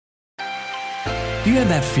Do you have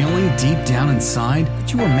that feeling deep down inside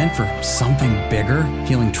that you were meant for something bigger?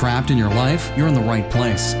 Feeling trapped in your life? You're in the right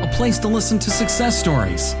place. A place to listen to success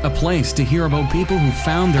stories. A place to hear about people who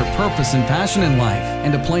found their purpose and passion in life.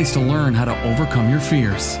 And a place to learn how to overcome your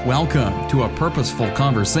fears. Welcome to A Purposeful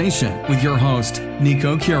Conversation with your host,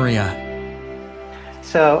 Nico Curia.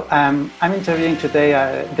 So I'm interviewing today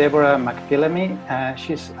Deborah McPhilemy.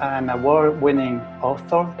 She's an award-winning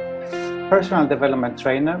author, personal development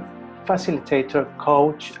trainer, facilitator,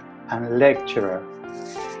 coach, and lecturer.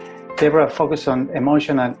 Deborah focuses on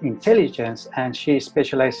emotional intelligence, and she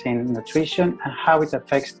specializes in nutrition and how it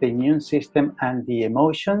affects the immune system and the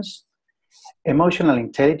emotions, emotional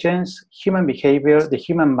intelligence, human behavior, the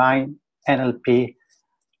human mind, NLP,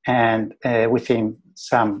 and within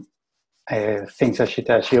some things that she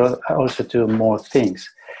does, she also do more things.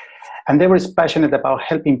 And Deborah is passionate about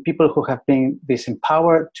helping people who have been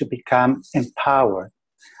disempowered to become empowered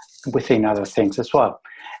within other things as well.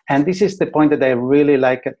 And this is the point that I really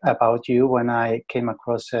like about you when I came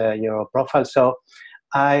across your profile. So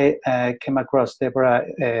I came across Deborah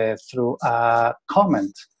through a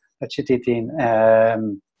comment that she did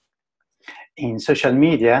in social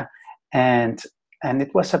media, and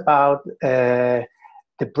it was about the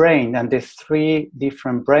brain and the three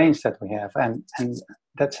different brains that we have, and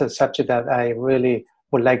that's a subject that I really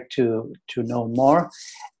would like to know more,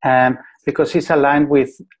 because it's aligned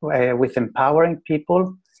with empowering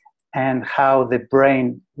people and how the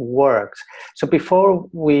brain works. So before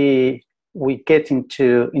we get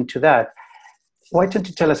into that, why don't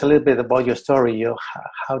you tell us a little bit about your story?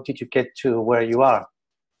 How did you get to where you are?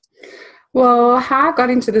 Well, how I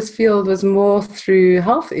got into this field was more through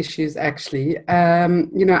health issues, actually.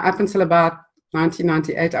 Up until about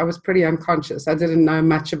 1998, I was pretty unconscious. I didn't know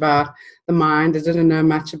much about the mind. I didn't know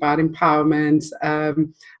much about empowerment.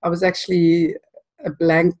 I was actually a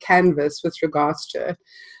blank canvas with regards to it.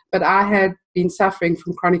 But I had been suffering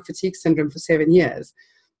from chronic fatigue syndrome for 7 years,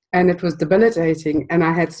 and it was debilitating, and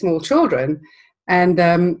I had small children. And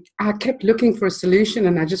I kept looking for a solution,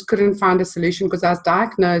 and I just couldn't find a solution because I was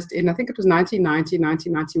diagnosed in, I think it was 1990,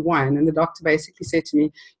 1991. And the doctor basically said to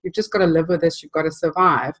me, you've just got to live with this, you've got to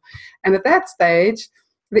survive. And at that stage,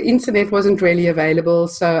 the internet wasn't really available,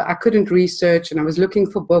 so I couldn't research, and I was looking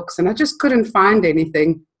for books, and I just couldn't find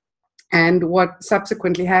anything. And what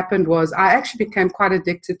subsequently happened was I actually became quite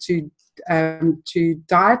addicted to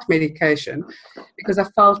diet medication, because I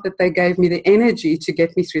felt that they gave me the energy to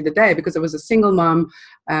get me through the day, because I was a single mom.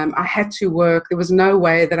 I had to work. There was no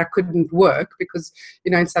way that I couldn't work because,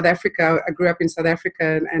 in South Africa, I grew up in South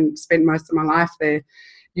Africa and spent most of my life there.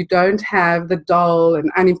 You don't have the dole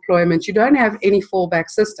and unemployment. You don't have any fallback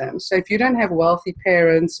system. So if you don't have wealthy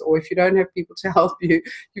parents, or if you don't have people to help you,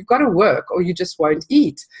 you've got to work or you just won't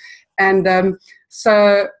eat. And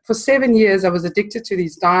so for 7 years, I was addicted to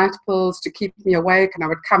these diet pills to keep me awake. And I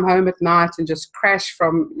would come home at night and just crash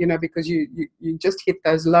from, because you just hit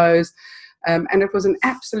those lows. And it was an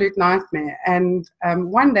absolute nightmare. And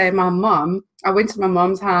one day I went to my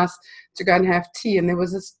mom's house to go and have tea. And there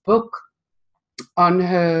was this book on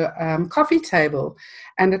her coffee table,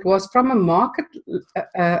 and it was from a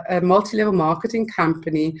multi-level marketing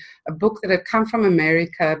company, a book that had come from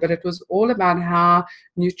America, but it was all about how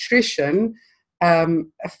nutrition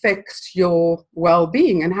affects your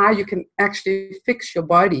well-being and how you can actually fix your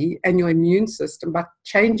body and your immune system by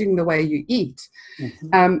changing the way you eat.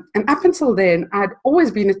 Mm-hmm. And up until then, I'd always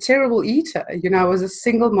been a terrible eater. I was a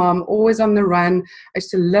single mom, always on the run. I used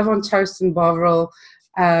to live on toast and Bovril.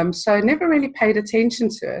 So I never really paid attention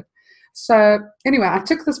to it. So anyway, I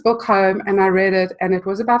took this book home and I read it, and it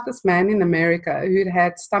was about this man in America who'd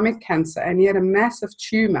had stomach cancer, and he had a massive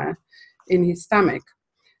tumor in his stomach.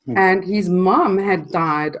 And his mom had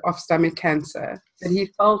died of stomach cancer, but he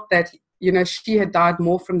felt that, she had died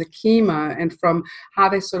more from the chemo and from how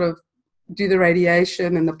they sort of do the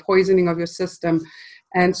radiation and the poisoning of your system.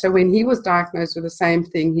 And so when he was diagnosed with the same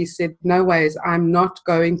thing, he said, no ways, I'm not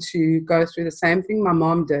going to go through the same thing my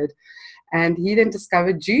mom did. And he then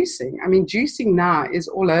discovered juicing. I mean, juicing now is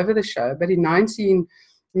all over the show, but in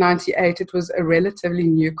 1998, it was a relatively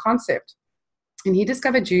new concept. And he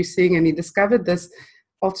discovered juicing, and he discovered this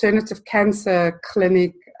alternative cancer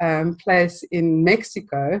clinic place in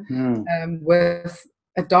Mexico with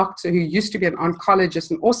a doctor who used to be an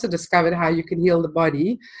oncologist and also discovered how you can heal the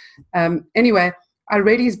body. Anyway, I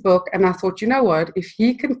read his book and I thought, you know what, if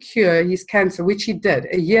he can cure his cancer, which he did,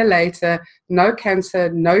 a year later, no cancer,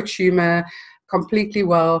 no tumor, completely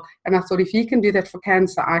well. And I thought, if he can do that for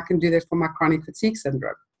cancer, I can do that for my chronic fatigue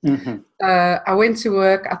syndrome. Mm-hmm. I went to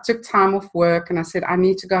work. I took time off work and I said, I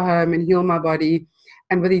need to go home and heal my body.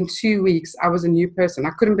 And within 2 weeks, I was a new person.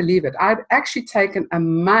 I couldn't believe it. I'd actually taken a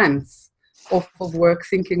month off of work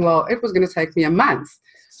thinking, well, it was going to take me a month.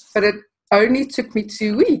 But it only took me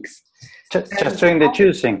 2 weeks. Just doing the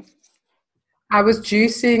juicing. I was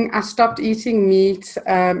juicing. I stopped eating meat,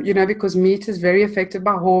 because meat is very affected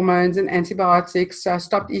by hormones and antibiotics. So I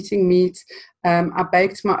stopped eating meat. I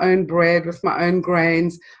baked my own bread with my own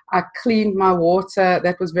grains. I cleaned my water.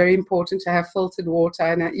 That was very important to have filtered water.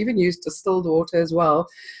 And I even used distilled water as well.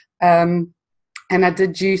 And I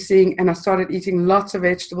did juicing, and I started eating lots of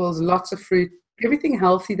vegetables, lots of fruit, everything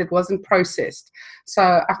healthy that wasn't processed. So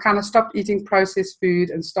I kind of stopped eating processed food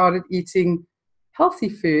and started eating healthy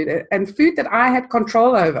food and food that I had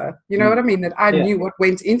control over. You know what I mean? That I knew what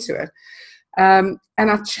went into it. And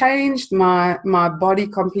I changed my body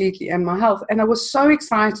completely and my health. And I was so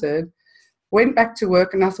excited. Went back to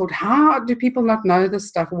work and I thought, how do people not know this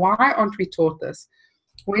stuff? Why aren't we taught this?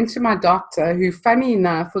 Went to my doctor, who, funny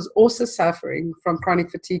enough, was also suffering from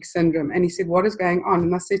chronic fatigue syndrome. And he said, what is going on?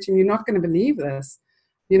 And I said to him, you're not going to believe this.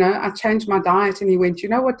 I changed my diet. And he went, you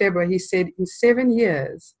know what, Deborah? He said, in 7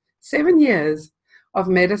 years of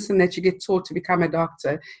medicine that you get taught to become a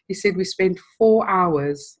doctor, he said, we spent 4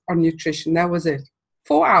 hours on nutrition. That was it.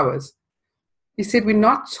 4 hours. He said, we're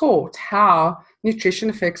not taught how nutrition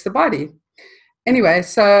affects the body. Anyway,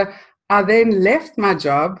 so I then left my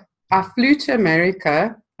job. I flew to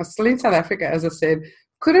America. I was still in South Africa, as I said.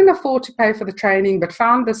 Couldn't afford to pay for the training, but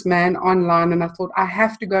found this man online, and I thought, I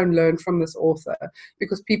have to go and learn from this author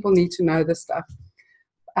because people need to know this stuff.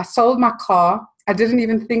 I sold my car. I didn't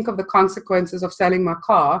even think of the consequences of selling my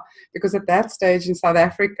car, because at that stage in South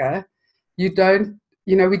Africa, we didn't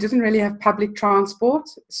really have public transport.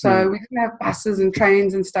 So we didn't have buses and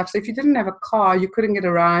trains and stuff. So if you didn't have a car, you couldn't get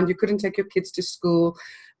around. You couldn't take your kids to school.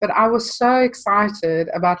 But I was so excited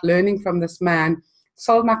about learning from this man.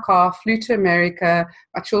 Sold my car, flew to America.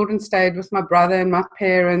 My children stayed with my brother and my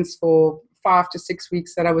parents for 5 to 6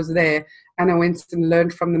 weeks that I was there. And I went and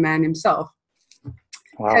learned from the man himself.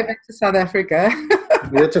 Wow. Came back to South Africa.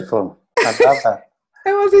 Beautiful. I love that.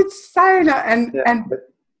 It was insane. And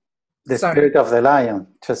the spirit of the lion,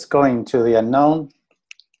 just going to the unknown.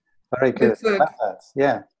 Very good. I love that.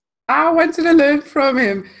 Yeah. I wanted to learn from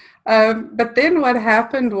him. But then what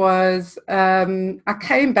happened was I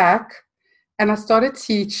came back and I started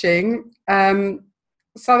teaching.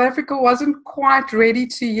 South Africa wasn't quite ready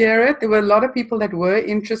to hear it. There were a lot of people that were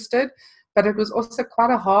interested, but it was also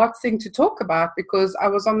quite a hard thing to talk about because I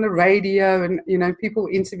was on the radio and, people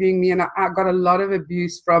were interviewing me, and I got a lot of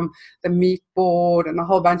abuse from the meat board and a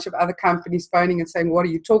whole bunch of other companies phoning and saying, what are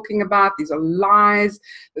you talking about? These are lies.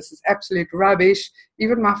 This is absolute rubbish.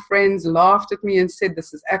 Even my friends laughed at me and said,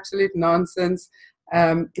 this is absolute nonsense.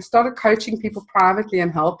 I started coaching people privately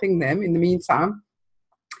and helping them in the meantime.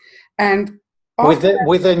 And with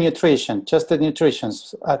the nutrition, just the nutrition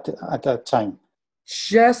at that time.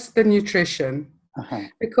 Just the nutrition.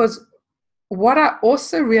 Because what I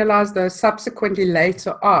also realized, though, subsequently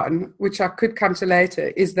later on, which I could come to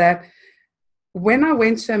later, is that when I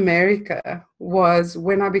went to America was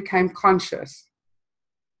when I became conscious.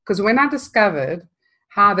 Because when I discovered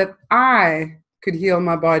how that I could heal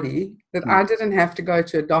my body, that I didn't have to go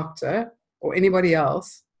to a doctor or anybody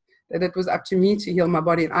else, that it was up to me to heal my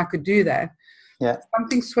body and I could do that,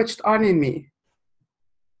 something switched on in me.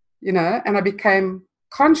 And I became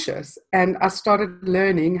conscious and I started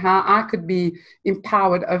learning how I could be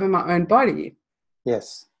empowered over my own body.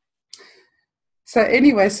 Yes. So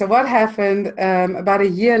anyway, what happened about a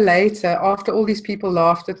year later, after all these people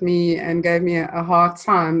laughed at me and gave me a hard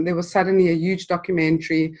time, there was suddenly a huge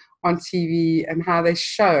documentary on TV and how they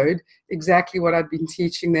showed exactly what I'd been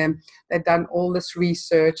teaching them. They'd done all this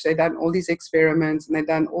research, they'd done all these experiments, and they'd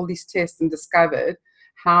done all these tests and discovered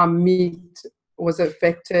how meat was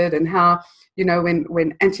affected and how,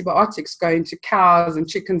 when antibiotics go into cows and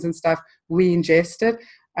chickens and stuff, we ingest it.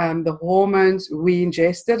 The hormones we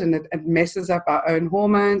ingested, and it messes up our own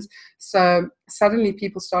hormones. So suddenly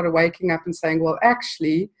people started waking up and saying, well,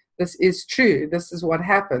 actually, this is true. This is what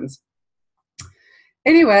happens.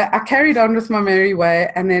 Anyway, I carried on with my merry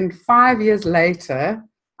way. And then 5 years later,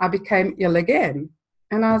 I became ill again.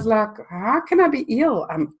 And I was like, how can I be ill?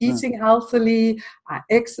 I'm eating healthily. I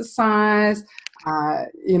exercise.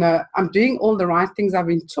 I'm doing all the right things I've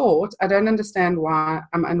been taught. I don't understand why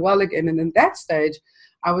I'm unwell again. And in that stage,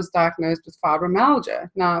 I was diagnosed with fibromyalgia.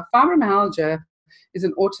 Now, fibromyalgia is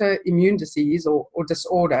an autoimmune disease or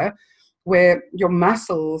disorder where your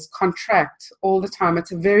muscles contract all the time.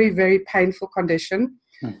 It's a very, very painful condition.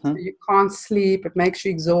 So you can't sleep. It makes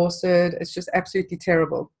you exhausted. It's just absolutely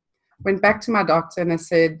terrible. Went back to my doctor and I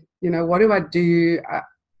said, what do I do?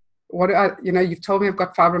 you've told me I've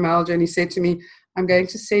got fibromyalgia. And he said to me, I'm going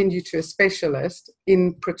to send you to a specialist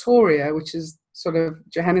in Pretoria, which is sort of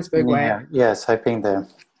Johannesburg way. Yes, I've been there.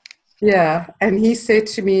 Yeah. And he said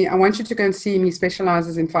to me, I want you to go and see him. He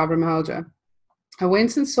specializes in fibromyalgia. I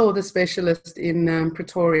went and saw the specialist in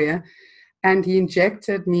Pretoria, and he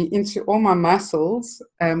injected me into all my muscles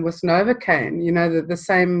with Novocaine, the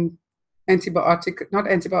same not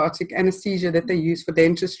antibiotic, anesthesia that they use for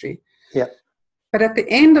dentistry. Yeah. But at the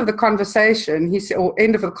end of the conversation,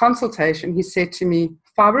 end of the consultation, he said to me,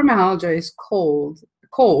 fibromyalgia is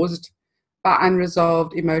caused by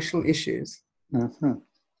unresolved emotional issues. Mm-hmm.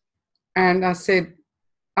 And I said,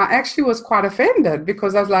 I actually was quite offended,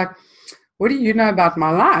 because I was like, what do you know about my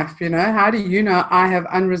life? How do you know I have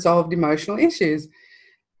unresolved emotional issues?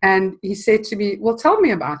 And he said to me, well, tell me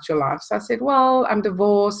about your life. So I said, well, I'm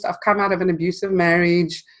divorced. I've come out of an abusive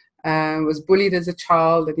marriage, was bullied as a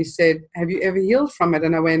child. And he said, have you ever healed from it?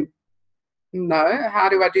 And I went, no, how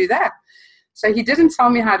do I do that? So he didn't tell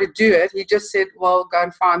me how to do it. He just said, well, go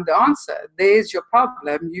and find the answer. There's your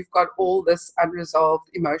problem. You've got all this unresolved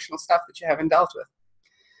emotional stuff that you haven't dealt with.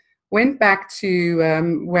 Went back to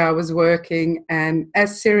where I was working, and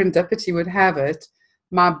as serendipity would have it,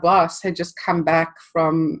 my boss had just come back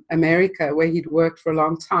from America, where he'd worked for a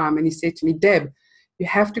long time, and he said to me, Deb, you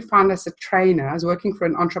have to find us a trainer. I was working for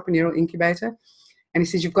an entrepreneurial incubator, and he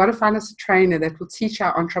says, you've got to find us a trainer that will teach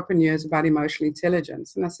our entrepreneurs about emotional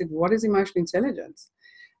intelligence. And I said, what is emotional intelligence?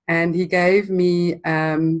 And he gave me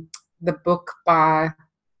the book by,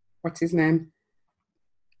 what's his name?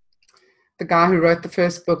 The guy who wrote the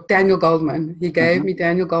first book, Daniel Goleman. He gave me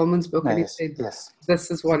Daniel Goleman's book, and he said, this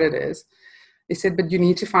is what it is. He said, but you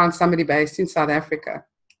need to find somebody based in South Africa.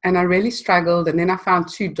 And I really struggled. And then I found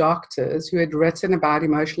 2 doctors who had written about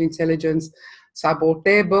emotional intelligence. So I bought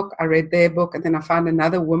their book, I read their book, and then I found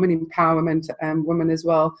another woman empowerment woman as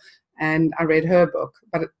well, and I read her book.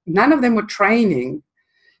 But none of them were training.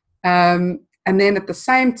 And then at the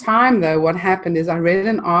same time, though, what happened is I read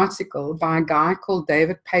an article by a guy called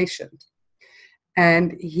David Patient.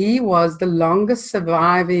 And he was the longest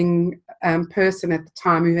surviving person at the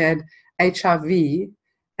time who had HIV,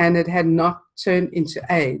 and it had not turned into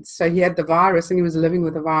AIDS. So he had the virus, and he was living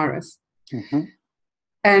with the virus. Mm-hmm.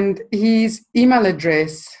 And his email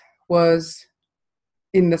address was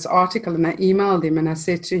in this article, and I emailed him, and I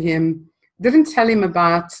said to him, didn't tell him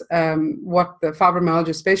about what the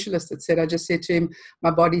fibromyalgia specialist had said. I just said to him,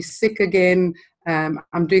 my body's sick again.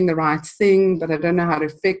 I'm doing the right thing, but I don't know how to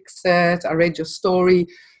fix it. I read your story.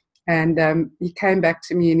 And he came back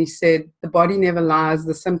to me and he said, the body never lies.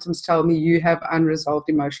 The symptoms tell me you have unresolved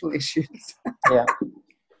emotional issues. Yeah.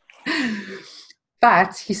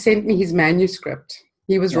 But he sent me his manuscript.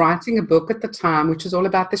 He was writing a book at the time, which was all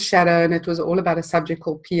about the shadow, and it was all about a subject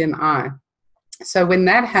called P&I. So when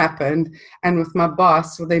that happened, and with my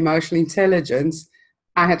boss, with emotional intelligence,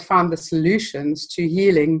 I had found the solutions to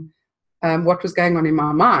healing what was going on in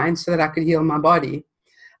my mind so that I could heal my body.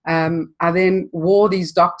 I then wore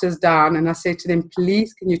these doctors down, and I said to them,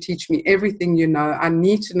 please, can you teach me everything you know? I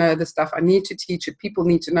need to know the stuff. I need to teach it. People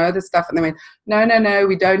need to know the stuff. And they went, no,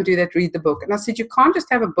 we don't do that. Read the book. And I said, you can't just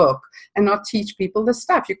have a book and not teach people the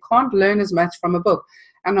stuff. You can't learn as much from a book.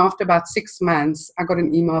 And after about 6 months, I got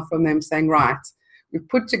an email from them saying, right, we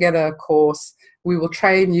put together a course. We will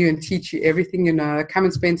train you and teach you everything you know. Come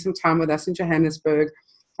and spend some time with us in Johannesburg.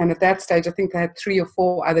 And at that stage, I think they had 3 or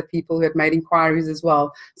 4 other people who had made inquiries as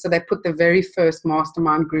well. So they put the very first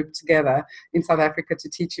mastermind group together in South Africa to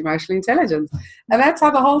teach emotional intelligence. And that's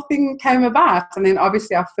how the whole thing came about. And then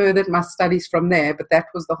obviously I furthered my studies from there, but that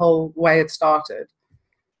was the whole way it started.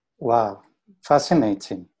 Wow,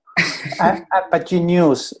 fascinating. But you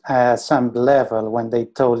knew at some level when they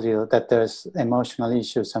told you that there's emotional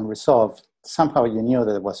issues unresolved, somehow you knew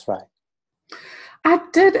that it was right. I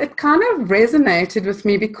did. It kind of resonated with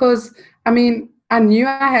me because, I knew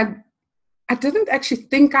I didn't actually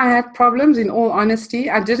think I had problems, in all honesty.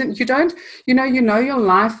 You know your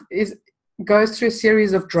life goes through a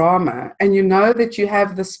series of drama, and you know that you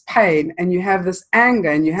have this pain and you have this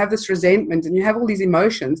anger and you have this resentment and you have all these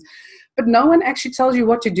emotions, but no one actually tells you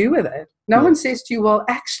what to do with it. No one says to you, well,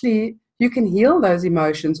 actually, you can heal those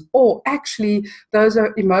emotions, or actually those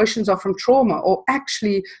emotions are from trauma, or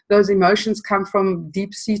actually those emotions come from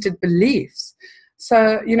deep-seated beliefs.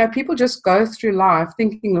 So, people just go through life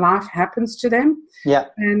thinking life happens to them. Yeah.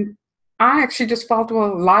 And I actually just felt,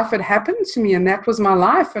 well, life had happened to me and that was my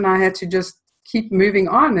life, and I had to just keep moving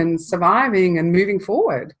on and surviving and moving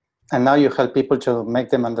forward. And now you help people to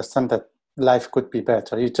make them understand that life could be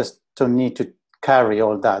better. You just don't need to carry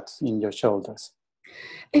all that in your shoulders.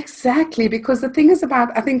 Exactly, because the thing is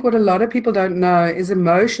about, I think what a lot of people don't know is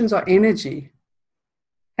emotions are energy.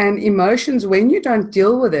 And emotions, when you don't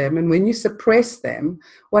deal with them and when you suppress them,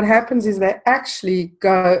 what happens is they actually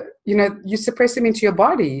go, you suppress them into your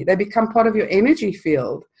body. They become part of your energy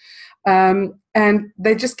field. And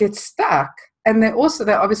they just get stuck. And they're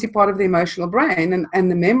obviously part of the emotional brain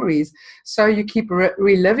and the memories. So you keep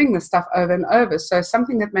reliving the stuff over and over. So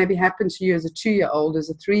something that maybe happened to you as a 2-year-old, as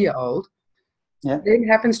a 3-year-old, then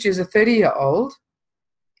happens to you as a 30-year-old.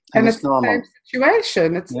 And it's the same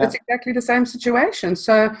situation. It's exactly the same situation.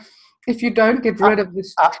 So if you don't get rid of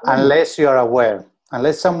this trauma, unless you're aware,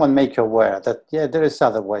 unless someone make you aware that, there is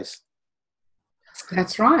other ways.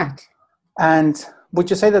 That's right. And would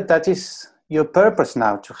you say that is your purpose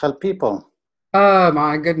now, to help people? Oh,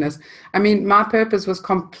 my goodness. I mean, my purpose was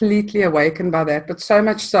completely awakened by that, but so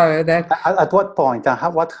much so that... At what point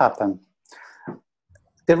and what happened?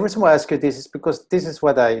 The reason why I ask you this is because this is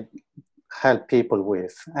what I help people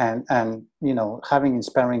with. And having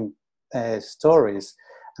inspiring stories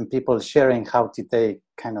and people sharing how did they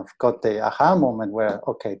kind of got the aha moment where,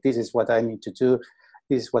 okay, this is what I need to do.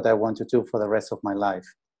 This is what I want to do for the rest of my life.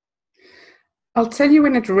 I'll tell you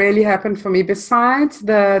when it really happened for me, besides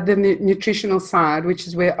the nutritional side, which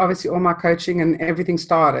is where obviously all my coaching and everything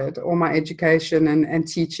started, all my education and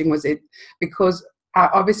teaching was it, because I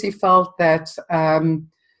obviously felt that,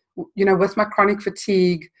 with my chronic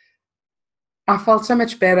fatigue, I felt so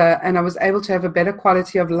much better and I was able to have a better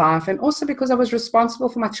quality of life. And also because I was responsible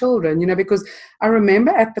for my children, because I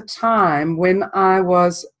remember at the time when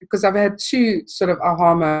because I've had 2 sort of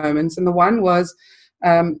aha moments. And the one was,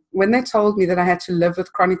 when they told me that I had to live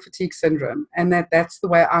with chronic fatigue syndrome and that's the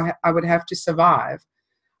way I would have to survive,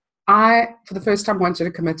 I, for the first time, wanted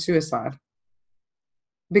to commit suicide.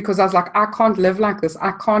 Because I was like, I can't live like this.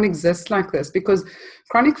 I can't exist like this. Because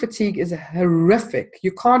chronic fatigue is horrific.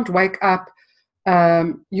 You can't wake up.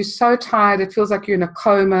 You're so tired. It feels like you're in a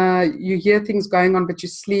coma. You hear things going on, but you're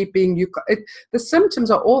sleeping. The symptoms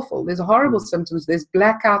are awful. There's horrible symptoms. There's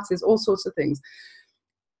blackouts. There's all sorts of things.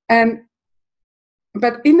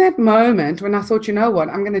 But in that moment, when I thought, you know what,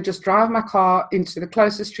 I'm going to just drive my car into the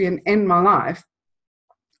closest tree and end my life,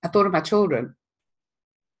 I thought of my children.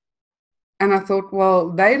 And I thought, well,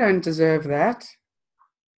 they don't deserve that.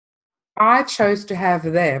 I chose to have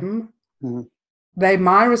them. Mm-hmm. They're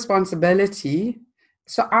my responsibility.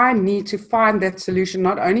 So I need to find that solution,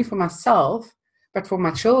 not only for myself, but for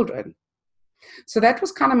my children. So that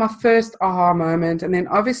was kind of my first aha moment. And then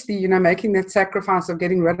obviously, making that sacrifice of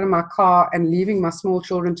getting rid of my car and leaving my small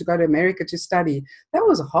children to go to America to study, that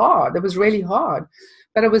was hard. It was really hard.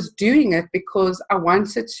 But I was doing it because I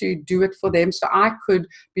wanted to do it for them so I could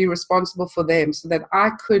be responsible for them, so that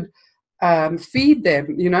I could feed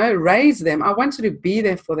them, raise them. I wanted to be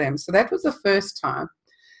there for them. So that was the first time.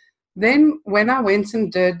 Then when I went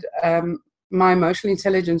and did my emotional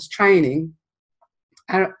intelligence training,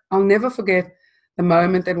 I'll never forget the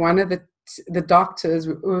moment that one of the doctors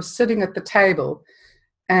was sitting at the table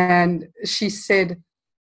and she said,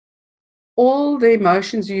 all the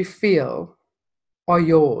emotions you feel are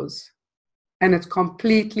yours, and it's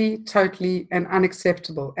completely, totally, and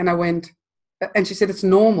unacceptable. And I went, and she said, it's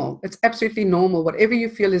normal. It's absolutely normal. Whatever you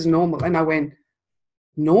feel is normal. And I went,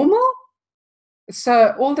 normal?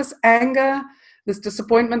 So all this anger, this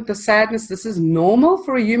disappointment, the sadness, this is normal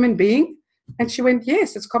for a human being? And she went,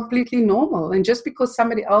 yes, it's completely normal. And just because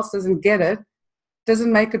somebody else doesn't get it,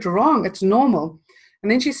 doesn't make it wrong. It's normal.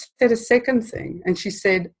 And then she said a second thing. And she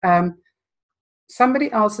said,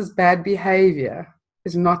 somebody else's bad behavior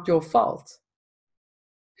is not your fault.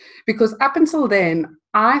 Because up until then,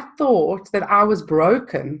 I thought that I was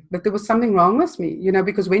broken, that there was something wrong with me,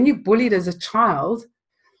 because when you're bullied as a child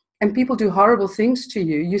and people do horrible things to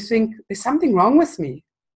you, you think there's something wrong with me.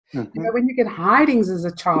 Mm-hmm. When you get hidings as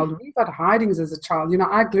a child, we got hidings as a child.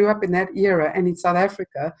 I grew up in that era and in South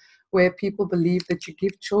Africa where people believed that you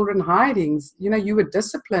give children hidings. You were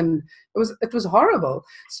disciplined. It was horrible.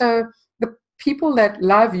 So the people that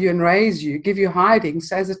love you and raise you give you hidings.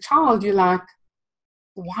 So as a child, you're like,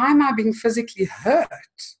 why am I being physically hurt?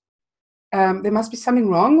 There must be something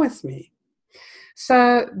wrong with me.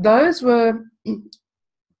 So those were,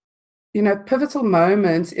 pivotal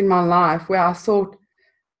moments in my life where I thought,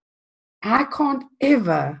 I can't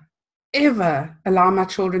ever, ever allow my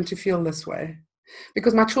children to feel this way,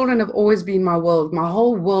 because my children have always been my world, my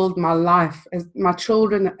whole world, my life. My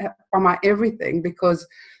children are my everything, because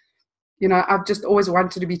I've just always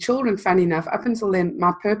wanted to be children, funny enough. Up until then,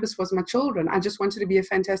 my purpose was my children. I just wanted to be a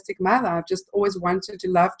fantastic mother. I've just always wanted to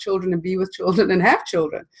love children and be with children and have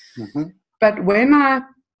children. Mm-hmm. But when I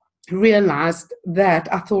realized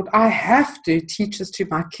that I thought I have to teach this to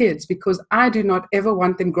my kids, because I do not ever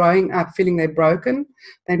want them growing up feeling they're broken,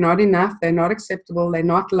 they're not enough, they're not acceptable, they're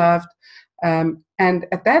not loved. And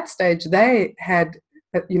at that stage, they had,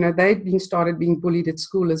 they'd been started being bullied at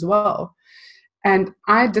school as well. And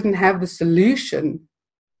I didn't have the solution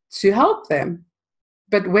to help them.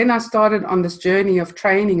 But when I started on this journey of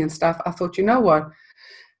training and stuff, I thought, you know what?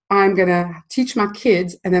 I'm going to teach my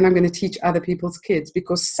kids, and then I'm going to teach other people's kids,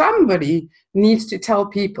 because somebody needs to tell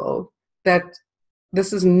people that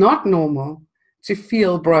this is not normal to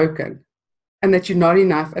feel broken, and that you're not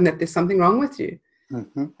enough, and that there's something wrong with you.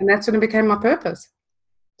 Mm-hmm. And that's when it became my purpose.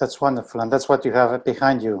 That's wonderful. And that's what you have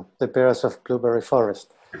behind you, the Bears of Blueberry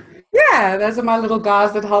Forest. Yeah, those are my little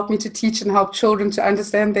guys that help me to teach and help children to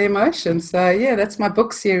understand their emotions. So yeah, that's my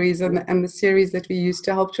book series and the series that we use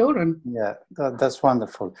to help children. Yeah, that's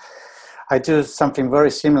wonderful. I do something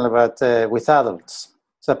very similar, but with adults.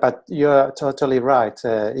 So, but you're totally right.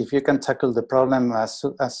 If you can tackle the problem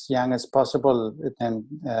as young as possible, then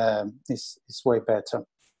it's way better.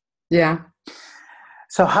 Yeah.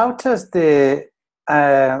 So how does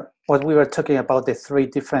what we were talking about, the 3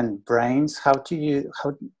 different brains,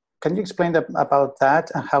 can you explain about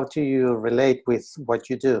that, and how do you relate with what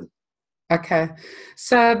you do? Okay.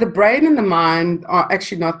 So the brain and the mind are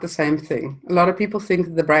actually not the same thing. A lot of people think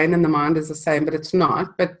that the brain and the mind is the same, but it's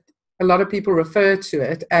not. But a lot of people refer to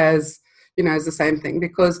it as, as the same thing,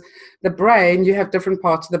 because the brain, you have different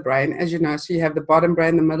parts of the brain, as you know. So you have the bottom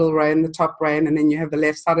brain, the middle brain, the top brain, and then you have the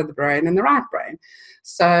left side of the brain and the right brain.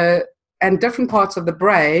 So, and different parts of the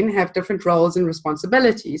brain have different roles and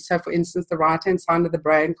responsibilities. So, for instance, the right-hand side of the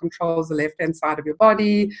brain controls the left-hand side of your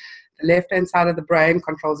body. The left-hand side of the brain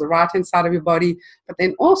controls the right-hand side of your body. But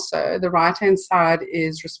then also the right-hand side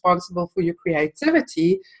is responsible for your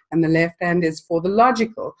creativity, and the left hand is for the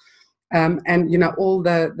logical. And, all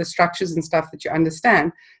the structures and stuff that you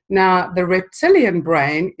understand. Now, the reptilian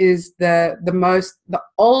brain is the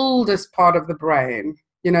oldest part of the brain,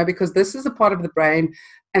 because this is a part of the brain.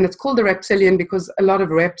 And it's called the reptilian because a lot of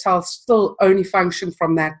reptiles still only function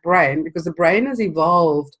from that brain, because the brain has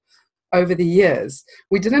evolved over the years.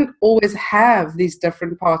 We didn't always have these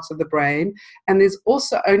different parts of the brain. And there's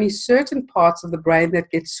also only certain parts of the brain that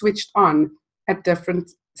get switched on at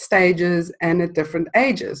different stages and at different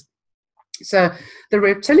ages. So the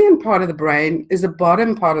reptilian part of the brain is the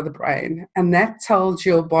bottom part of the brain, and that tells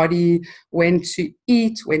your body when to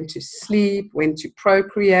eat, when to sleep, when to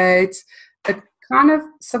procreate. It kind of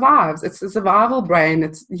survives. It's the survival brain.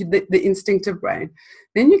 It's the instinctive brain.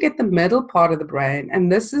 Then you get the middle part of the brain,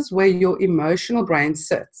 and this is where your emotional brain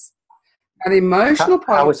sits. Now, the emotional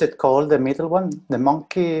part... How is it called, the middle one? The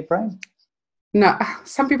monkey brain? No,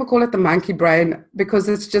 some people call it the monkey brain because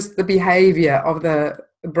it's just the behavior of the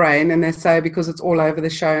brain, and they say because it's all over the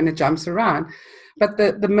show and it jumps around. But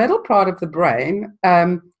the middle part of the brain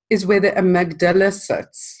is where the amygdala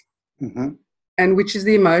sits, mm-hmm. and which is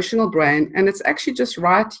the emotional brain, and it's actually just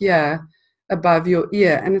right here above your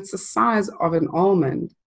ear, and it's the size of an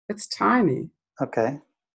almond. It's tiny. Okay.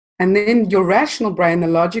 And then your rational brain, the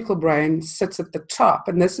logical brain, sits at the top,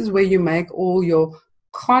 and this is where you make all your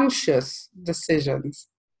conscious decisions.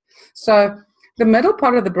 So the middle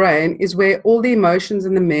part of the brain is where all the emotions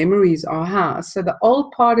and the memories are housed. So the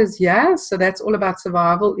old part is here, so that's all about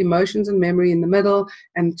survival, emotions and memory in the middle,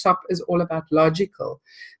 and top is all about logical.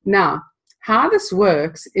 Now, how this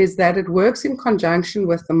works is that it works in conjunction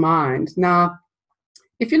with the mind. Now,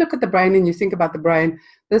 if you look at the brain and you think about the brain,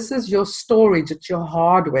 this is your storage, it's your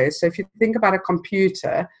hardware. So if you think about a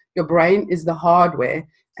computer, your brain is the hardware,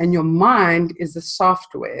 and your mind is the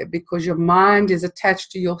software, because your mind is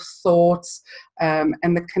attached to your thoughts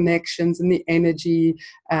and the connections and the energy,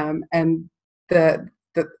 and the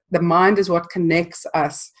mind is what connects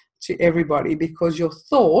us to everybody, because your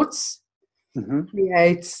thoughts mm-hmm.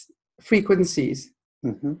 create frequencies.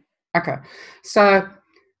 Mm-hmm. Okay, so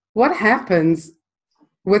what happens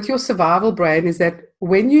with your survival brain is that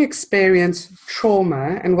when you experience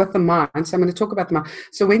trauma, and with the mind, so I'm going to talk about the mind.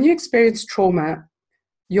 So when you experience trauma,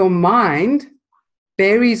 your mind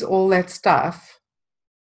buries all that stuff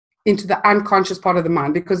into the unconscious part of the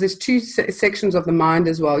mind, because there's two sections of the mind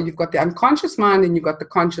as well. You've got the unconscious mind and you've got the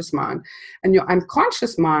conscious mind. And your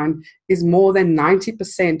unconscious mind is more than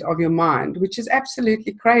 90% of your mind, which is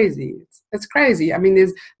absolutely crazy. It's crazy. I mean,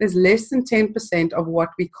 there's less than 10% of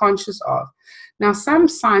what we're conscious of. Now, some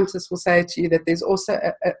scientists will say to you that there's also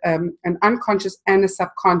an unconscious and a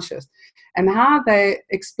subconscious. And how they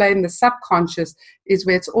explain the subconscious is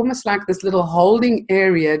where it's almost like this little holding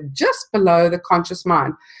area just below the conscious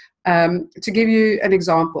mind. To give you an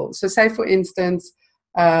example, so say, for instance,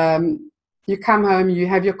 You come home, you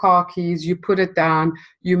have your car keys, you put it down,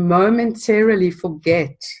 you momentarily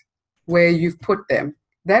forget where you've put them.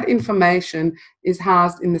 That information is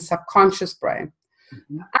housed in the subconscious brain.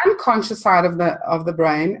 Mm-hmm. Unconscious side of the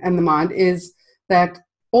brain and the mind is that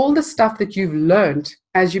all the stuff that you've learned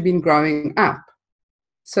as you've been growing up.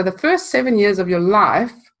 So the first 7 years of your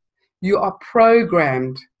life, you are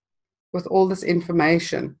programmed with all this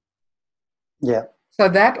information. Yeah. So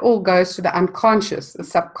that all goes to the unconscious. The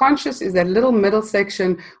subconscious is that little middle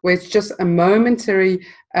section where it's just a momentary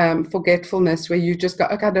forgetfulness, where you just go,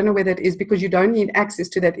 okay, I don't know where that is, because you don't need access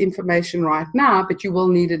to that information right now, but you will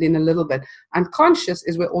need it in a little bit. Unconscious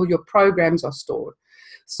is where all your programs are stored.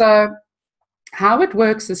 So how it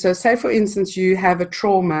works is, so say, for instance, you have a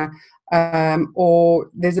trauma or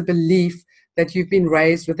there's a belief that you've been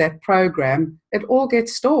raised with that program, it all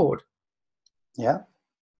gets stored. Yeah.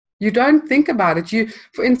 You don't think about it.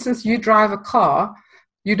 For instance, you drive a car,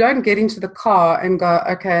 you don't get into the car and go,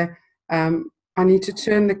 okay, I need to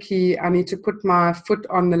turn the key, I need to put my foot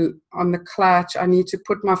on the clutch, I need to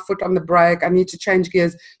put my foot on the brake, I need to change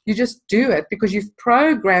gears. You just do it because you've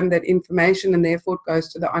programmed that information, and therefore it goes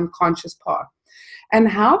to the unconscious part. And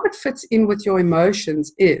how it fits in with your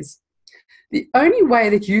emotions is the only way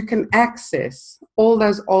that you can access all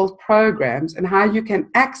those old programs and how you can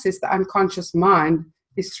access the unconscious mind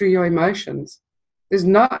is through your emotions. There's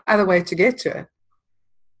no other way to get to it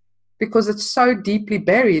because it's so deeply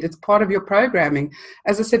buried. It's part of your programming.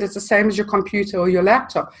 As I said, it's the same as your computer or your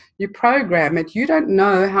laptop. You program it. You don't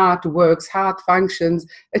know how it works, how it functions.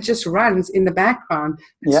 It just runs in the background.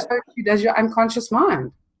 Yeah. So does your unconscious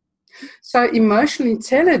mind. So emotional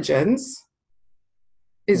intelligence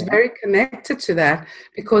is very connected to that,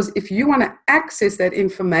 because if you want to access that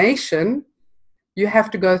information, you have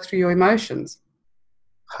to go through your emotions.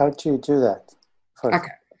 How do you do that,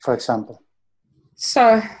 for example?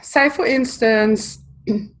 So, say, for instance,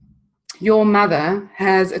 your mother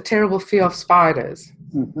has a terrible fear of spiders.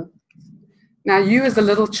 Mm-hmm. Now, you as a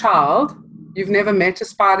little child, you've never met a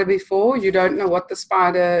spider before. You don't know what the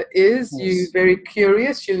spider is. Yes. You're very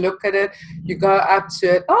curious. You look at it. You go up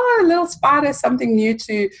to it. Oh, a little spider, something new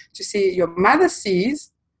to see. Your mother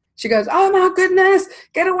sees. She goes, oh, my goodness,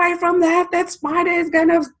 get away from that. That spider is going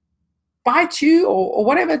to bite you or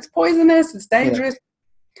whatever. It's poisonous. It's dangerous. Yeah.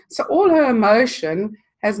 So all her emotion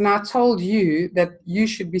has now told you that you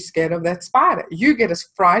should be scared of that spider. You get a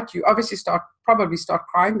fright. You obviously probably start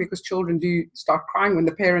crying, because children do start crying when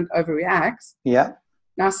the parent overreacts. Yeah.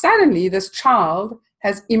 Now suddenly this child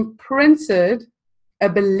has imprinted a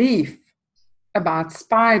belief about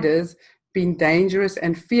spiders being dangerous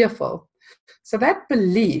and fearful. So that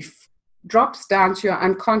belief drops down to your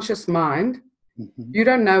unconscious mind. Mm-hmm. You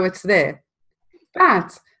don't know it's there.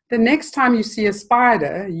 But the next time you see a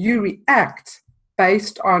spider, you react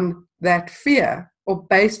based on that fear or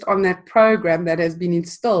based on that program that has been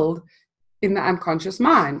instilled in the unconscious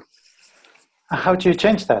mind. How do you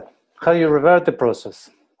change that? How do you revert the process?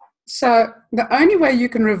 So the only way you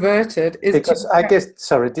can revert it is because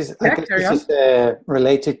this is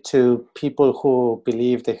related to people who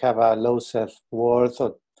believe they have a low self-worth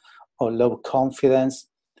or low confidence.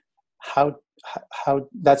 How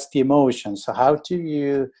that's the emotion. So how do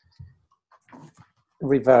you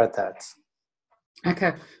revert that?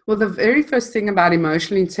 Okay. Well, the very first thing about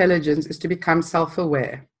emotional intelligence is to become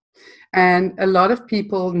self-aware. And a lot of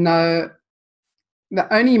people know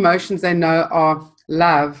the only emotions they know are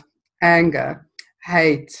love, anger,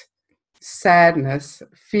 hate, sadness,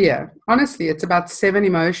 fear. Honestly, it's about 7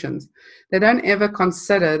 emotions. They don't ever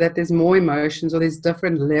consider that there's more emotions or there's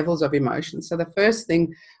different levels of emotions. So the first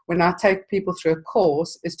thing when I take people through a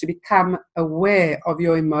course is to become aware of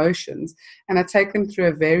your emotions. And I take them through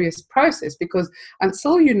a various process, because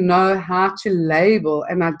until you know how to label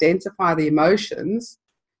and identify the emotions,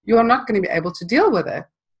 you are not going to be able to deal with it.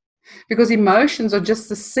 Because emotions are just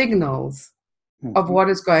the signals of what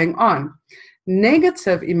is going on.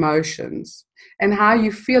 Negative emotions and how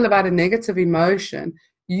you feel about a negative emotion,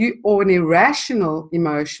 or an irrational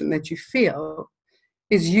emotion that you feel,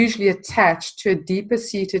 is usually attached to a deeper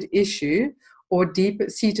seated issue or deeper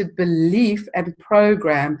seated belief and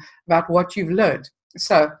program about what you've learned.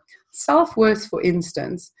 So self-worth, for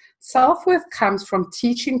instance, self-worth comes from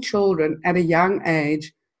teaching children at a young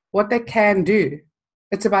age what they can do.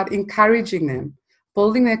 It's about encouraging them,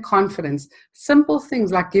 building their confidence, simple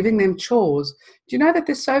things like giving them chores. Do you know that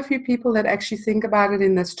there's so few people that actually think about it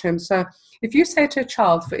in this term? So if you say to a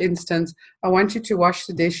child, for instance, I want you to wash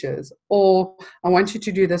the dishes, or I want you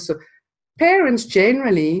to do this, parents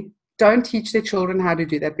generally don't teach their children how to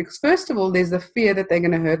do that, because first of all, there's a fear that they're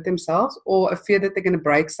going to hurt themselves, or a fear that they're going to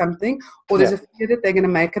break something, or there's a fear that they're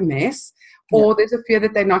going to make a mess, or there's a fear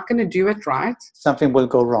that they're not going to do it right. Something will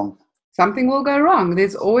go wrong. Something will go wrong.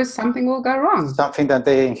 There's always something will go wrong. Something that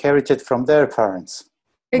they inherited from their parents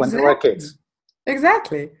when they were kids.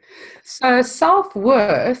 Exactly. So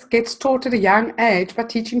self-worth gets taught at a young age by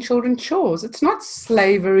teaching children chores. It's not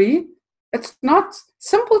slavery. It's not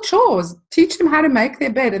simple chores. Teach them how to make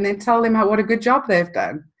their bed and then tell them what a good job they've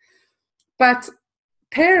done. But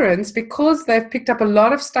parents, because they've picked up a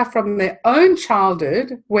lot of stuff from their own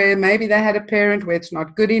childhood, where maybe they had a parent where it's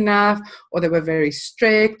not good enough, or they were very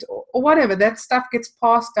strict, or whatever, that stuff gets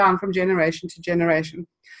passed down from generation to generation.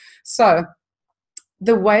 So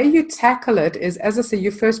the way you tackle it is, as I say, you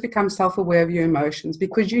first become self-aware of your emotions,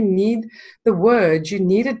 because you need the words, you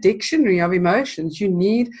need a dictionary of emotions, you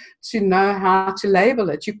need to know how to label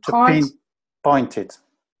it. You can't pinpoint it.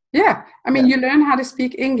 Yeah, I mean, you learn how to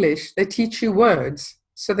speak English. They teach you words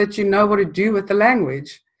so that you know what to do with the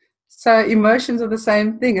language. So emotions are the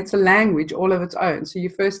same thing. It's a language all of its own. So you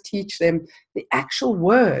first teach them the actual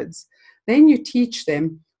words. Then you teach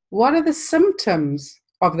them what are the symptoms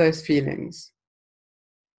of those feelings.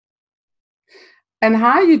 And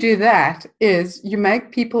how you do that is you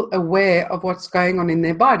make people aware of what's going on in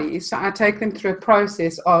their body. So I take them through a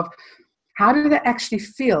process of how do they actually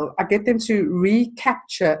feel? I get them to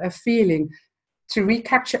recapture a feeling, to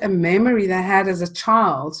recapture a memory they had as a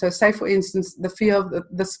child. So say, for instance, the fear of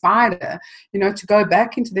the spider, to go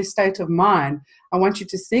back into their state of mind. I want you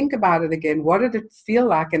to think about it again. What did it feel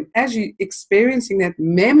like? And as you're experiencing that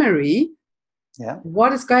memory,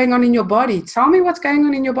 what is going on in your body? Tell me what's going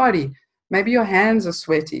on in your body. Maybe your hands are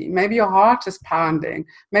sweaty. Maybe your heart is pounding.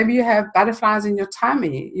 Maybe you have butterflies in your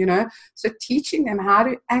tummy, So teaching them how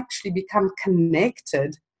to actually become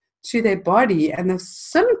connected to their body and the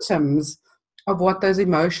symptoms of what those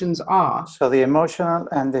emotions are. So the emotional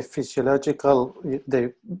and the physiological,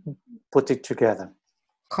 they put it together.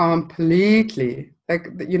 Completely.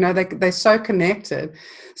 They're so connected.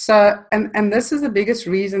 So, and this is the biggest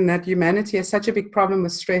reason that humanity has such a big problem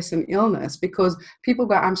with stress and illness, because people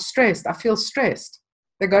go, I'm stressed, I feel stressed.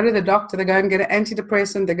 They go to the doctor, they go and get an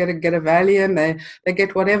antidepressant, they go to get a Valium, they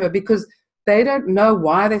get whatever, because they don't know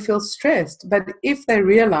why they feel stressed. But if they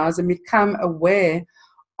realize and become aware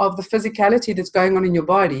of the physicality that's going on in your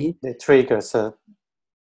body, the triggers.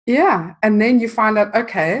 Yeah, and then you find out,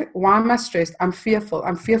 okay, why am I stressed? I'm fearful.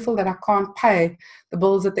 I'm fearful that I can't pay the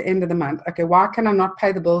bills at the end of the month. Okay, why can I not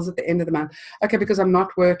pay the bills at the end of the month? Okay, because I'm not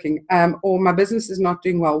working, or my business is not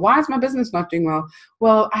doing well. Why is my business not doing well?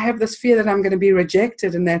 Well, I have this fear that I'm going to be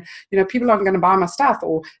rejected and that, people aren't going to buy my stuff,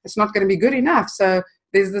 or it's not going to be good enough. So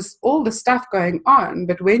there's all the stuff going on.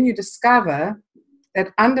 But when you discover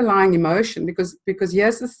that underlying emotion, because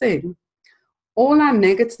here's the thing, all our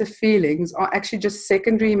negative feelings are actually just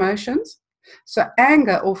secondary emotions. So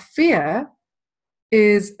anger or fear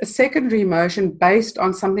is a secondary emotion based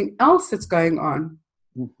on something else that's going on.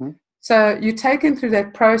 Mm-hmm. So you take them through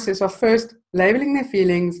that process of first labeling their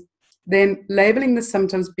feelings, then labeling the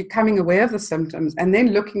symptoms, becoming aware of the symptoms, and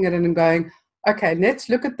then looking at it and going, okay, let's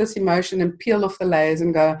look at this emotion and peel off the layers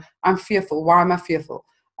and go, I'm fearful. Why am I fearful?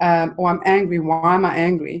 Or I'm angry. Why am I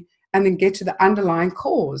angry? And then get to the underlying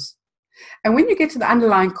cause. And when you get to the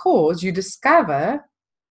underlying cause, you discover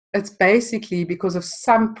it's basically because of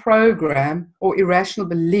some program or irrational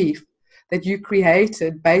belief that you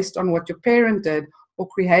created based on what your parent did, or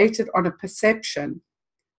created on a perception.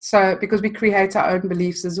 So because we create our own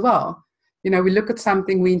beliefs as well. We look at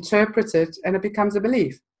something, we interpret it, and it becomes a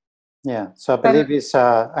belief. Yeah, so a belief is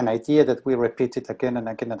an idea that we repeat it again and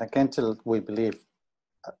again and again till we believe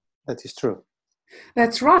that is true.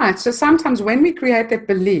 That's right. So sometimes when we create that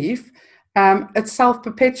belief, it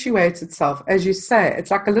self-perpetuates itself, as you say.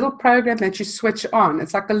 It's like a little program that you switch on.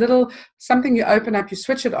 It's like a little something you open up, you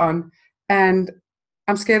switch it on, and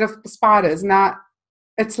I'm scared of spiders. Now,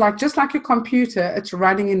 it's like just like your computer, it's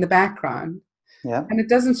running in the background. Yeah. And it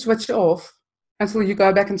doesn't switch off until you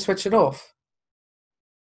go back and switch it off.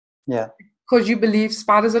 Yeah. Because you believe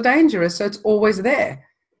spiders are dangerous, so it's always there.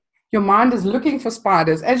 Your mind is looking for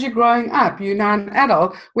spiders. As you're growing up, you're now an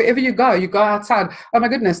adult, wherever you go outside. Oh my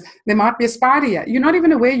goodness, there might be a spider here. You're not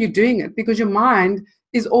even aware you're doing it because your mind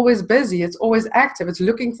is always busy. It's always active. It's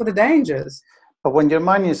looking for the dangers. But when your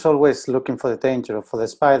mind is always looking for the danger or for the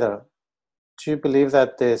spider, do you believe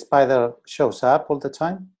that the spider shows up all the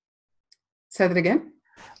time? Say that again?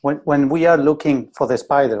 When we are looking for the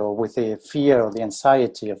spider, or with the fear or the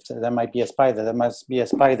anxiety of there might be a spider, there must be a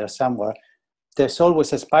spider somewhere, there's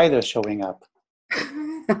always a spider showing up.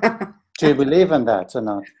 Do you believe in that or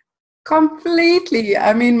not? Completely.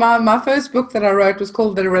 I mean, my first book that I wrote was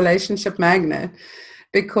called The Relationship Magnet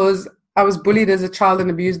because I was bullied as a child and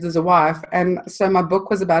abused as a wife. And so my book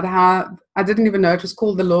was about how I didn't even know it was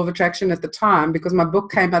called The Law of Attraction at the time because my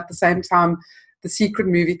book came out the same time The Secret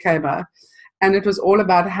movie came out. And it was all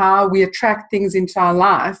about how we attract things into our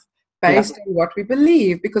life based on what we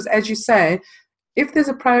believe. Because as you say, if there's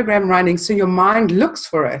a program running, so your mind looks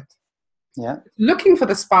for it, looking for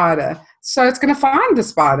the spider, so it's going to find the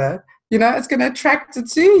spider, it's going to attract it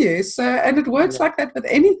to you. So, and it works like that with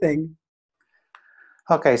anything.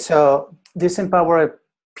 Okay, so disempowered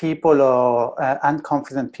people or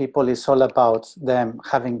unconfident people is all about them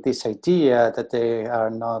having this idea that they are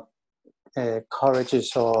not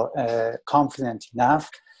courageous or confident enough.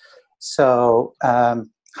 So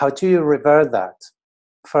how do you revert that?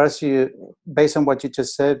 First, based on what you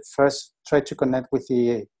just said, first try to connect with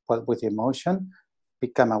the emotion,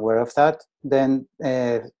 become aware of that, then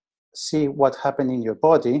see what happened in your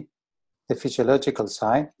body, the physiological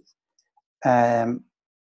side,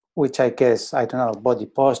 which I guess, I don't know, body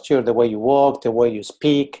posture, the way you walk, the way you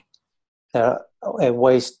speak. There are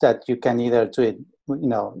ways that you can either do it,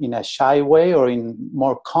 in a shy way or in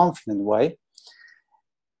more confident way.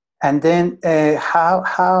 And then how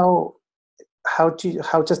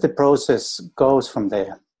does the process goes from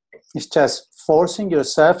there? It's just forcing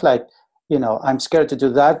yourself, like, I'm scared to do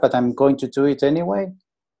that, but I'm going to do it anyway.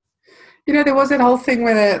 There was that whole thing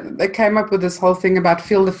where they came up with this whole thing about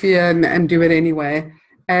feel the fear and do it anyway.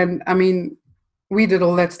 And I mean, we did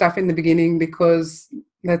all that stuff in the beginning because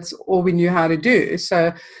that's all we knew how to do.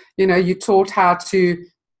 So, you taught how to,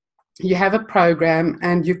 you have a program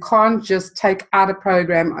and you can't just take out a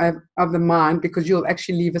program of the mind because you'll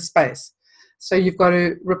actually leave a space. So you've got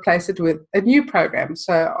to replace it with a new program.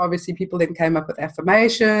 So obviously people then came up with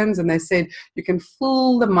affirmations and they said you can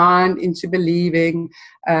fool the mind into believing.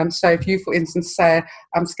 So if you, for instance, say,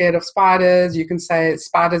 I'm scared of spiders, you can say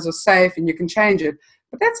spiders are safe and you can change it.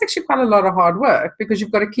 But that's actually quite a lot of hard work because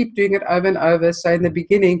you've got to keep doing it over and over. So in the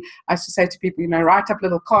beginning, I used to say to people, write up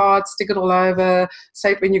little cards, stick it all over,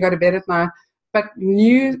 say it when you go to bed at night. But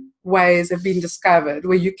new ways have been discovered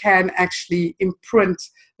where you can actually imprint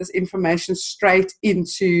this information straight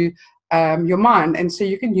into your mind. And so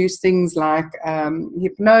you can use things like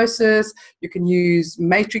hypnosis, you can use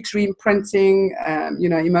matrix reimprinting,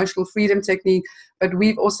 emotional freedom technique. But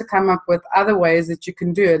we've also come up with other ways that you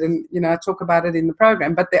can do it. And, I talk about it in the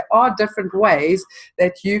program. But there are different ways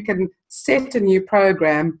that you can set a new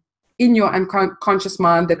program in your unconscious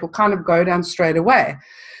mind that will kind of go down straight away.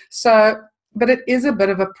 So, but it is a bit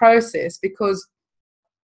of a process because,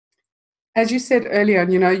 as you said earlier,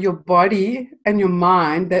 your body and your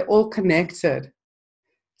mind, they're all connected.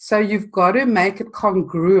 So you've got to make it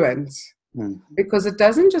congruent because it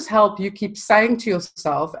doesn't just help you keep saying to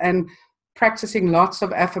yourself and practicing lots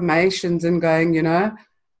of affirmations and going,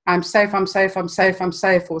 I'm safe, I'm safe, I'm safe, I'm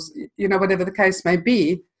safe, or, whatever the case may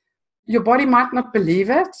be. Your body might not believe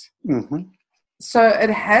it. Mm-hmm. So it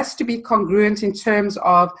has to be congruent in terms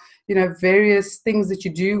of, various things that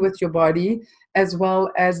you do with your body, as well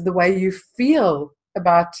as the way you feel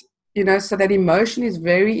about, so that emotion is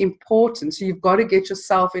very important. So you've got to get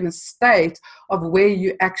yourself in a state of where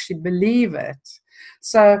you actually believe it.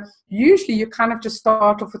 So usually you kind of just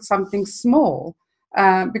start off with something small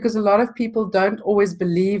because a lot of people don't always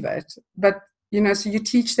believe it. But so you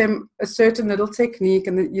teach them a certain little technique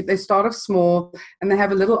and they start off small and they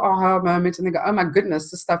have a little aha moment and they go, oh my goodness,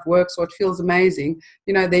 this stuff works or it feels amazing.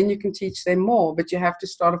 Then you can teach them more, but you have to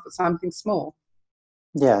start off with something small.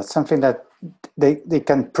 Yeah, something that they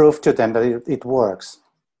can prove to them that it works.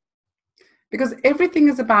 Because everything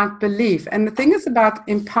is about belief. And the thing is about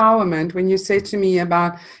empowerment, when you say to me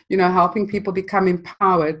about, helping people become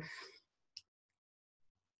empowered,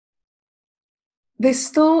 there's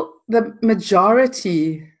still the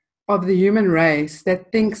majority of the human race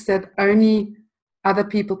that thinks that only other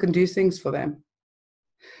people can do things for them.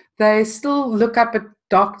 They still look up at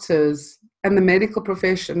doctors and the medical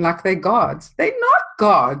profession like they're gods. They're not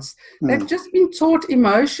gods. They've just been taught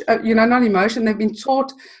emotion, not emotion. They've been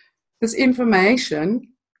taught this information.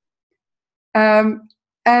 And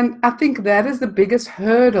I think that is the biggest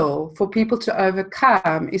hurdle for people to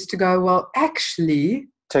overcome is to go, well, actually,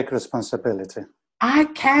 take responsibility. I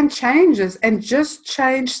can change this and just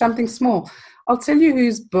change something small. I'll tell you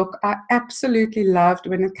whose book I absolutely loved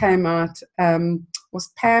when it came out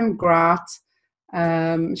was Pam Grant.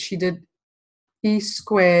 She did E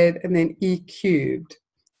squared and then E cubed.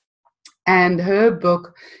 And her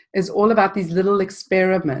book is all about these little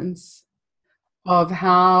experiments of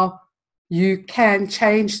how you can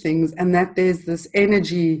change things and that there's this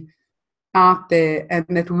energy out there, and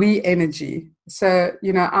that we energy. So,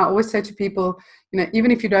 I always say to people,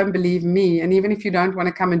 even if you don't believe me, and even if you don't want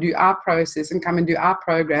to come and do our process and come and do our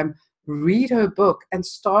program, read her book and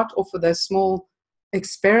start off with those small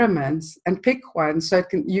experiments and pick one so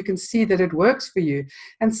you can see that it works for you.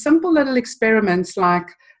 And simple little experiments like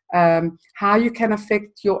how you can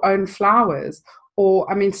affect your own flowers. Or,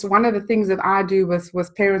 so one of the things that I do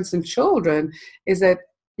with parents and children is that,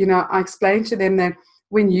 I explain to them that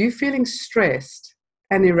when you're feeling stressed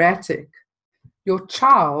and erratic, your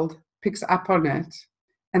child picks up on it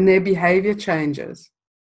and their behavior changes.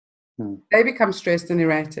 They become stressed and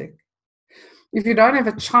erratic. If you don't have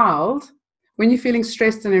a child, when you're feeling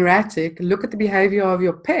stressed and erratic, look at the behavior of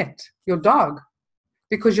your pet, your dog,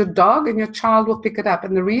 because your dog and your child will pick it up.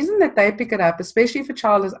 And the reason that they pick it up, especially if a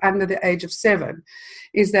child is under the age of 7,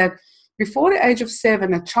 is that before the age of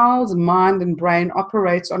 7, a child's mind and brain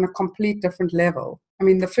operates on a complete different level.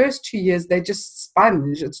 The first 2 years, they just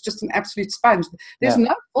sponge. It's just an absolute sponge. There's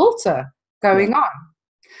no filter going on.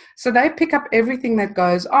 So they pick up everything that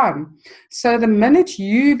goes on. So the minute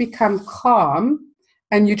you become calm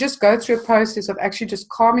and you just go through a process of actually just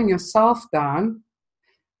calming yourself down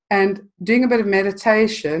and doing a bit of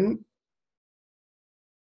meditation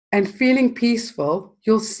and feeling peaceful,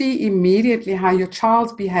 you'll see immediately how your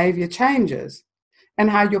child's behavior changes and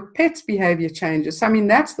how your pet's behavior changes. So,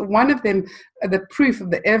 that's one of them, the proof of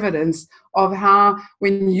the evidence of how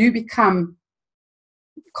when you become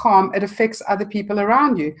calm, it affects other people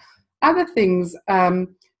around you. Other things,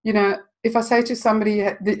 if I say to somebody,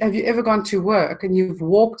 have you ever gone to work and you've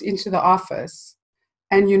walked into the office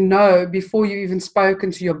and before you've even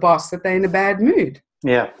spoken to your boss that they're in a bad mood?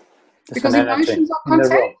 Yeah. Because emotions are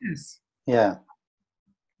contagious. Yeah.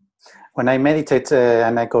 When I meditate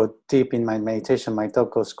and I go deep in my meditation, my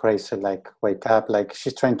dog goes crazy, like wake up, like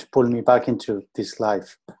she's trying to pull me back into this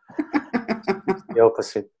life. It's the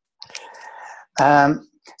opposite.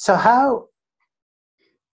 So how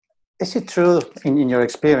is it true in your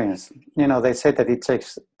experience? They say that it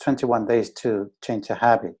takes 21 days to change a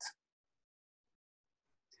habit.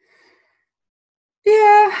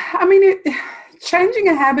 Yeah, changing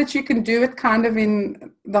a habit, you can do it kind of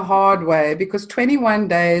in the hard way, because 21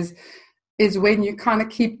 days is when you kind of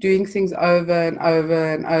keep doing things over and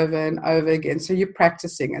over and over and over again. So you're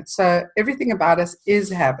practicing it. So everything about us is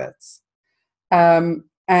habits.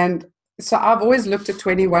 And so I've always looked at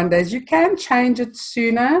 21 days. You can change it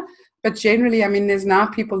sooner, but generally, there's now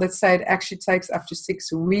people that say it actually takes up to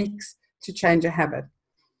 6 weeks to change a habit.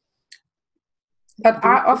 But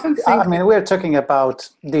I often think... we're talking about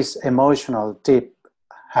these emotional, deep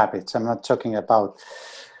habits. I'm not talking about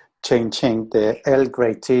changing the Earl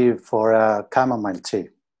Grey tea for a chamomile tea.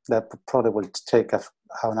 That probably will take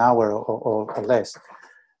an hour or less.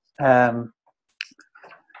 I'm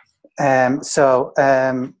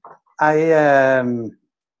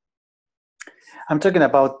talking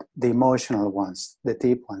about the emotional ones, the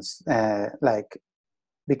deep ones, like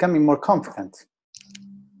becoming more confident.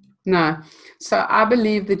 No. So I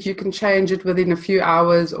believe that you can change it within a few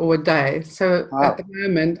hours or a day. So At the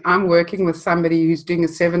moment, I'm working with somebody who's doing a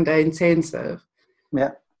 7-day intensive.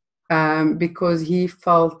 Yeah. Because he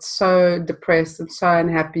felt so depressed and so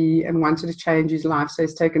unhappy and wanted to change his life. So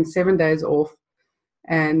he's taken 7 days off,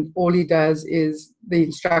 and all he does is the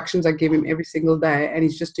instructions I give him every single day, and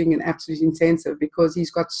he's just doing an absolute intensive because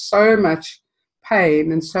he's got so much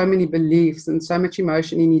pain and so many beliefs and so much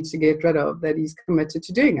emotion he needs to get rid of that he's committed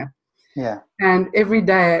to doing it. Yeah. And every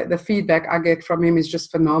day the feedback I get from him is just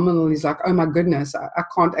phenomenal. He's like, oh my goodness, I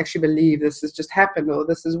can't actually believe this has just happened, or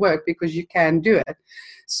this has worked, because you can do it.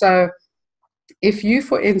 So if you,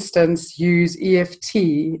 for instance, use EFT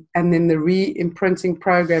and then the re-imprinting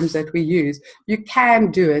programs that we use, you can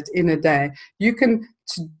do it in a day. You can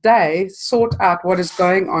today sort out what is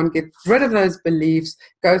going on, get rid of those beliefs,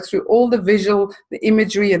 go through all the visual, the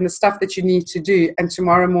imagery and the stuff that you need to do, and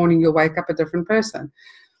tomorrow morning you'll wake up a different person.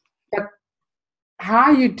 But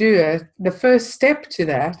how you do it, the first step to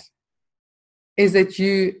that is that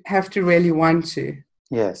you have to really want to.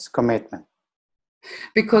 Yes, commitment.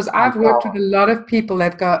 Because I've worked with a lot of people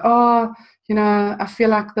that go, oh, I feel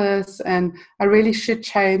like this and I really should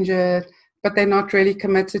change it, but they're not really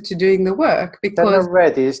committed to doing the work because they're not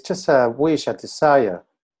ready. It's just a wish, a desire.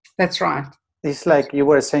 That's right. It's like you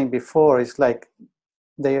were saying before, it's like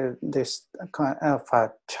there's a kind of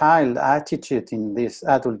a child attitude in this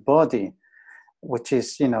adult body, which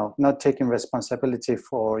is, not taking responsibility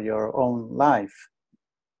for your own life.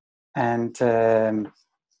 And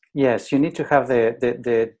yes, you need to have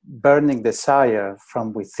the burning desire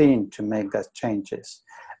from within to make that changes,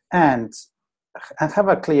 and have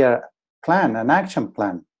a clear plan, an action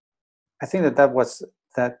plan. I think that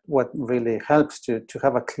what really helps to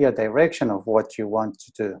have a clear direction of what you want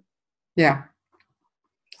to do. Yeah.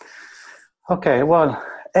 Okay, well,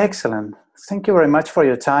 excellent. Thank you very much for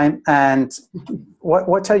your time. And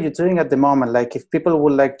what are you doing at the moment? Like, if people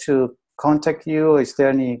would like to contact you, is there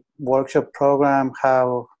any workshop program?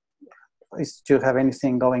 Do you have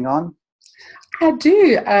anything going on? I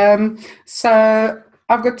do. So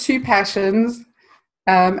I've got two passions.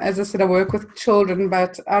 As I said, I work with children,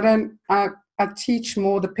 but I teach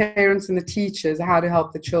more the parents and the teachers how to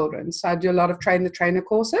help the children. So I do a lot of train-the-trainer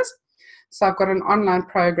courses. So I've got an online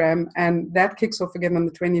program, and that kicks off again on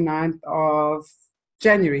the 29th of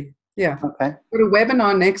January. Yeah. Okay. I've got a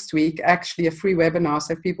webinar next week, actually a free webinar.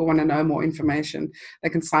 So if people want to know more information, they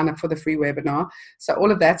can sign up for the free webinar. So all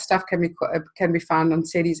of that stuff can be found on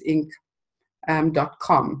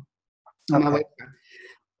sediesinc.com. Okay.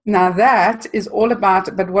 Now that is all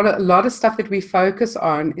about, but what a lot of stuff that we focus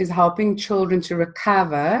on is helping children to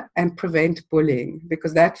recover and prevent bullying,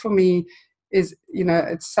 because that for me is,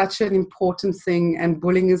 it's such an important thing, and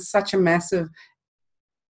bullying is such a massive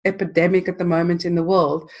epidemic at the moment in the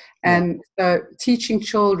world. And so teaching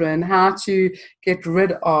children how to get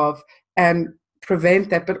rid of and prevent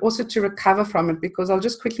that, but also to recover from it, because I'll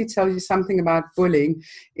just quickly tell you something about bullying,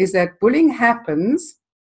 is that bullying happens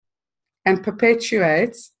and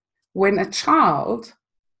perpetuates when a child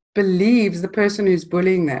believes the person who's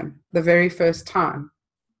bullying them the very first time.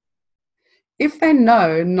 If they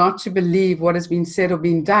know not to believe what has been said or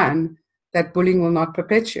been done, that bullying will not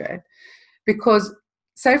perpetuate. Because,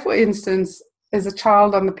 say for instance, there's a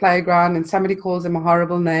child on the playground and somebody calls them a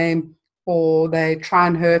horrible name, or they try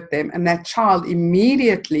and hurt them, and that child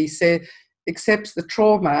immediately accepts the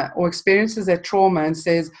trauma or experiences that trauma and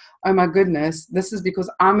says, oh my goodness, this is because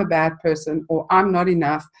I'm a bad person, or I'm not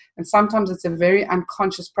enough. And sometimes it's a very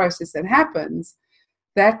unconscious process that happens.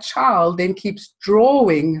 That child then keeps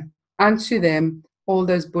drawing unto them all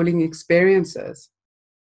those bullying experiences.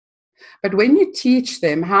 But when you teach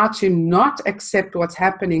them how to not accept what's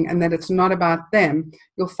happening and that it's not about them,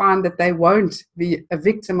 you'll find that they won't be a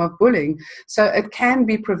victim of bullying. So it can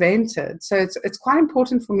be prevented. So it's quite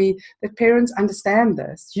important for me that parents understand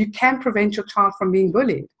this. You can prevent your child from being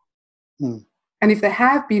bullied. And if they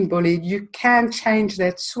have been bullied, you can change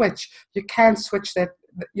that switch. You can switch that,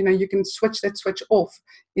 you can switch that switch off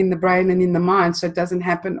in the brain and in the mind so it doesn't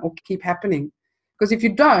happen or keep happening. Because if you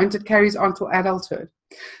don't, it carries on to adulthood.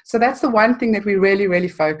 So that's the one thing that we really, really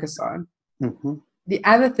focus on. Mm-hmm. The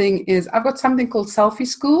other thing is I've got something called Selfie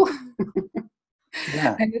School.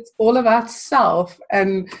 And it's all about self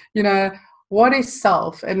and, what is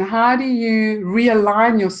self and how do you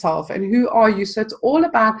realign yourself and who are you? So it's all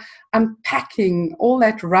about unpacking all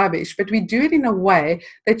that rubbish, but we do it in a way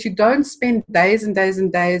that you don't spend days and days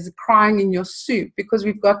and days crying in your soup, because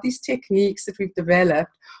we've got these techniques that we've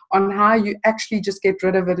developed on how you actually just get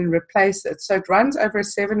rid of it and replace it. So it runs over a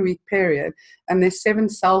 7-week period, and there's 7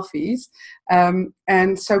 selfies.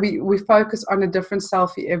 And so we focus on a different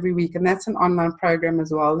selfie every week, and that's an online program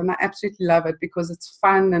as well. And I absolutely love it because it's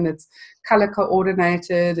fun and it's color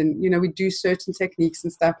coordinated, and we do certain techniques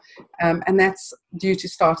and stuff. And that's due to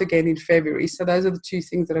start again in February. So those are the 2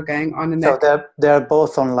 things that are going on. And so they're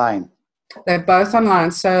both online. They're both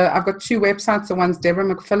online. So I've got 2 websites. The one's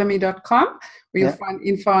DeborahMcPhilemy.com, where you'll find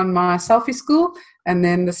info on my Selfie School, and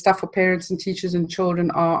then the stuff for parents and teachers and children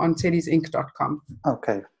are on sediesinc.com.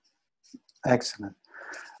 Okay, excellent.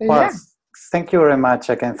 Well, thank you very much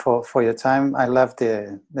again for your time. I love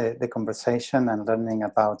the conversation and learning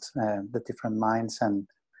about the different minds and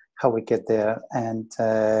how we get there. And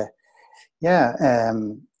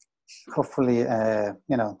hopefully, I'm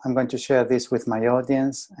going to share this with my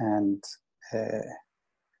audience and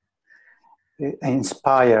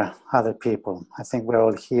inspire other people. I think we're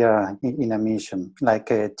all here in a mission. Like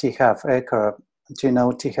T. Harv Eker. Do you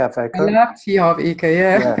know T. Harv Eker? I love T. Harv Eker,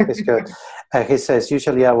 yeah. Yeah, he's good. He says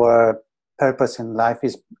usually our purpose in life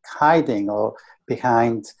is hiding or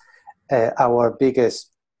behind our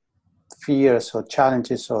biggest fears or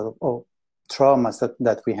challenges or traumas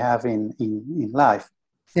that we have in life.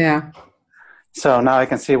 Yeah. So now I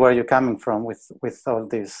can see where you're coming from with all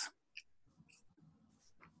this.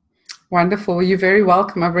 Wonderful. You're very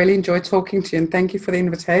welcome. I've really enjoyed talking to you, and thank you for the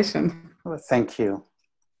invitation. Well, thank you.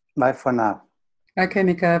 Bye for now. Okay,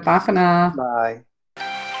 Nico. Bye for now. Bye.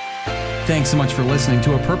 Thanks so much for listening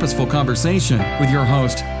to A Purposeful Conversation with your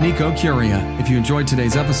host, Nico Curia. If you enjoyed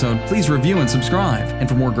today's episode, please review and subscribe. And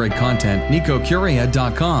for more great content,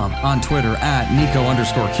 NicoCuria.com, on Twitter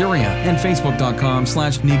 @Nico_Curia, and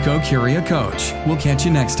Facebook.com/Nico Curia Coach. We'll catch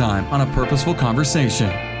you next time on A Purposeful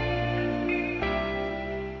Conversation.